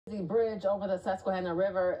The bridge over the Susquehanna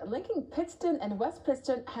River linking Pittston and West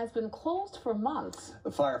Pittston has been closed for months. The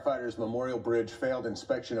firefighters' Memorial Bridge failed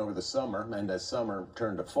inspection over the summer, and as summer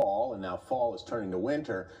turned to fall, and now fall is turning to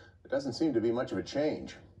winter, there doesn't seem to be much of a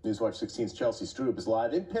change. Newswatch 16's Chelsea Strube is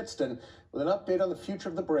live in Pittston with an update on the future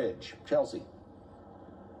of the bridge. Chelsea.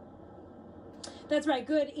 That's right.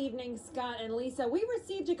 Good evening, Scott and Lisa. We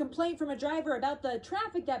received a complaint from a driver about the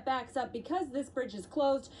traffic that backs up because this bridge is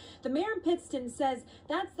closed. The mayor of Pittston says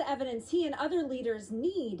that's the evidence he and other leaders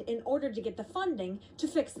need in order to get the funding to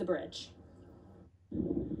fix the bridge.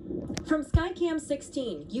 From Skycam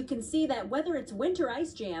 16, you can see that whether it's winter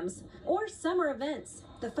ice jams or summer events,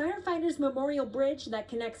 the firefighters' Memorial Bridge that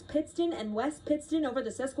connects Pittston and West Pittston over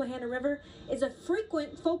the Susquehanna River is a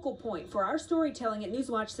frequent focal point for our storytelling at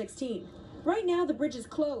Newswatch 16. Right now, the bridge is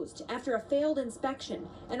closed after a failed inspection,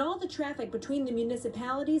 and all the traffic between the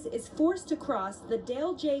municipalities is forced to cross the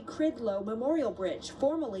Dale J. Cridlow Memorial Bridge,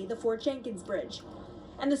 formerly the Fort Jenkins Bridge.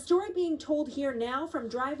 And the story being told here now from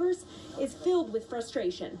drivers is filled with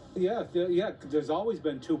frustration. Yeah, there's always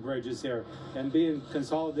been two bridges here, and being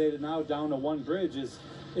consolidated now down to one bridge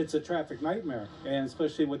it's a traffic nightmare, and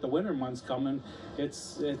especially with the winter months coming, I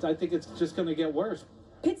think it's just going to get worse.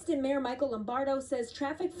 Pittston Mayor Michael Lombardo says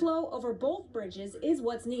traffic flow over both bridges is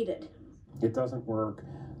what's needed. It doesn't work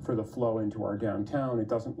for the flow into our downtown. It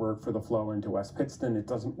doesn't work for the flow into West Pittston. It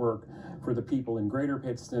doesn't work for the people in Greater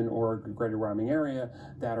Pittston or Greater Wyoming area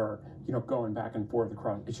that are, going back and forth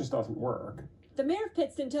across. It just doesn't work. The mayor of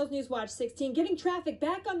Pittston tells Newswatch 16 getting traffic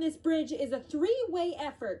back on this bridge is a three-way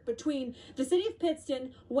effort between the city of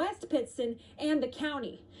Pittston, West Pittston, and the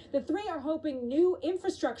county. The three are hoping new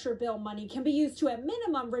infrastructure bill money can be used to, at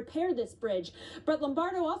minimum, repair this bridge. But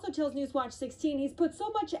Lombardo also tells Newswatch 16 he's put so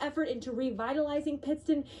much effort into revitalizing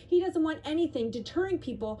Pittston, he doesn't want anything deterring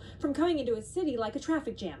people from coming into his city like a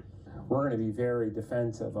traffic jam. We're going to be very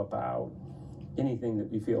defensive about anything that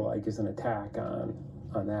we feel like is an attack on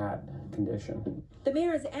that condition. The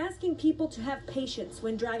mayor is asking people to have patience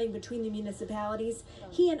when driving between the municipalities.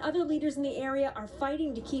 He and other leaders in the area are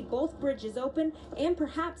fighting to keep both bridges open and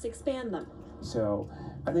perhaps expand them. So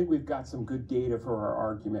I think we've got some good data for our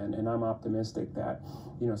argument, and I'm optimistic that,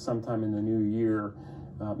 sometime in the new year,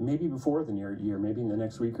 maybe before the new year, maybe in the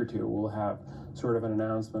next week or two, we'll have sort of an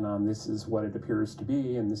announcement on this is what it appears to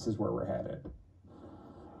be and this is where we're headed.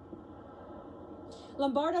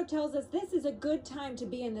 Lombardo tells us this is a good time to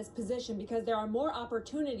be in this position because there are more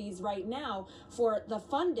opportunities right now for the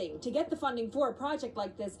funding, to get the funding for a project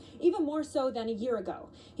like this, even more so than a year ago.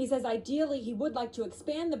 He says ideally he would like to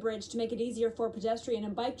expand the bridge to make it easier for pedestrian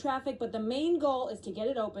and bike traffic, but the main goal is to get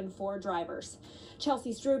it open for drivers.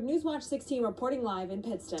 Chelsea Strube, Newswatch 16, reporting live in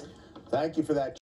Pittston. Thank you for that.